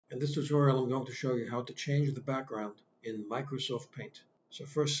this tutorial, I'm going to show you how to change the background in Microsoft Paint. So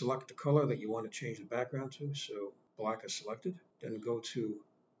first select the color that you want to change the background to. So black is selected. Then go to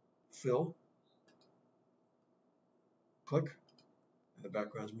Fill, click, and the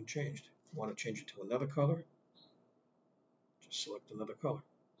background's been changed. If you want to change it to another color, just select another color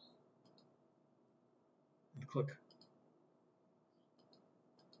and click.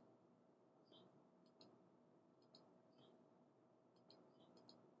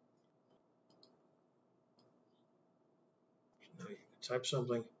 Now you can type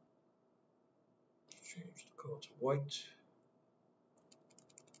something, change the color to white.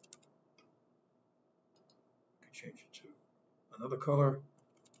 You can change it to another color.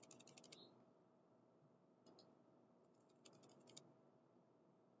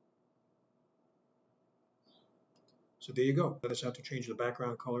 So there you go. That is how to change the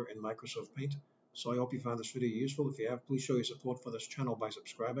background color in Microsoft Paint. So I hope you found this video useful. If you have, please show your support for this channel by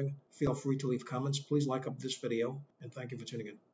subscribing. Feel free to leave comments. Please like up this video, and thank you for tuning in.